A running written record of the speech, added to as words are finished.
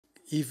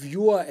if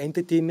you are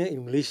entertainer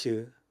in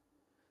Malaysia,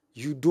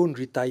 you don't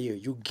retire,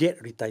 you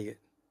get retired.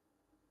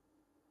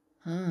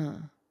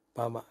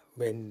 Faham tak?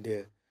 When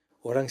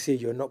orang say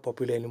you're not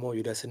popular anymore,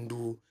 you dah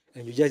sendu,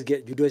 and you just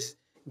get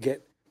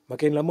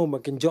makin lama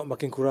makin job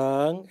makin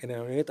kurang, and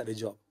then tak ada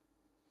job.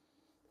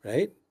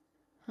 Right?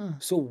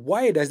 So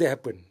why does that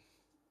happen?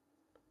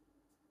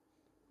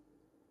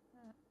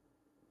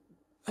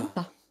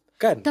 Entah.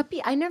 Kan? Tapi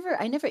I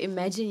never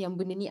imagine yang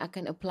benda ni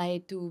akan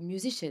apply to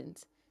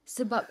musicians.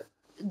 Sebab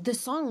the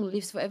song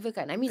lives forever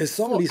kan. I mean, The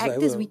song for lives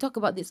actors, forever. we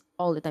talk about this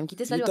all the time.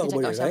 Kita You selalu talk akan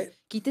about cakap it, macam,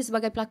 right? kita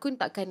sebagai pelakon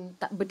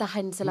tak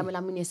bertahan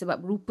selama-lamanya sebab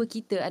rupa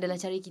kita adalah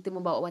cara kita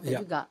membawa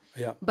watak juga.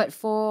 Yeah. But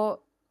for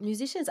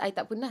musicians, I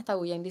tak pernah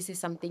tahu yang this is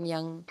something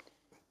yang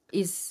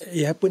is...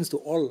 It happens to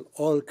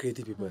all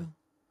creative people.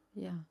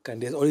 Yeah.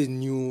 Kan, there's always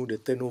new, the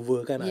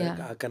turnover kan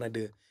akan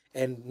ada.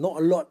 And not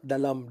a lot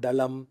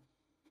dalam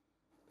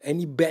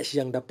any batch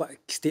yang dapat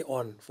stay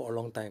on for a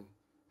long time.